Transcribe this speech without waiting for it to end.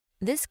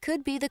This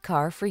could be the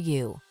car for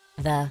you.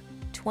 The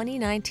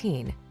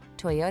 2019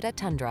 Toyota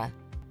Tundra.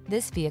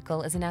 This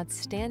vehicle is an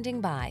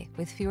outstanding buy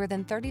with fewer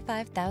than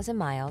 35,000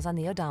 miles on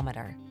the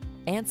odometer.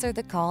 Answer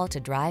the call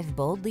to drive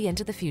boldly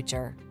into the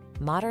future.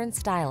 Modern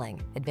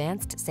styling,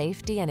 advanced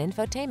safety and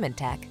infotainment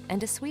tech,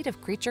 and a suite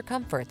of creature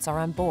comforts are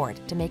on board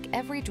to make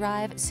every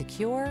drive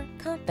secure,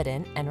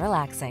 confident, and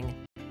relaxing.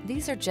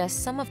 These are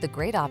just some of the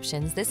great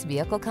options this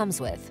vehicle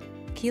comes with: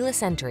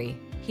 keyless entry,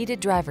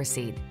 heated driver's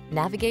seat,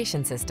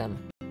 navigation system,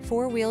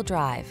 four-wheel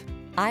drive,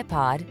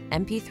 iPod,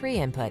 MP3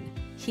 input,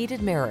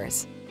 heated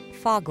mirrors,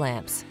 fog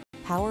lamps,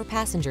 power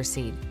passenger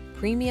seat,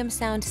 premium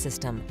sound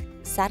system,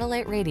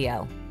 satellite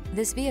radio.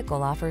 This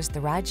vehicle offers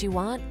the ride you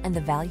want and the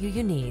value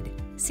you need.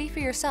 See for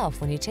yourself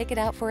when you take it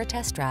out for a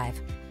test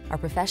drive. Our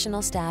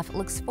professional staff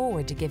looks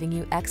forward to giving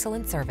you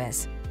excellent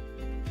service.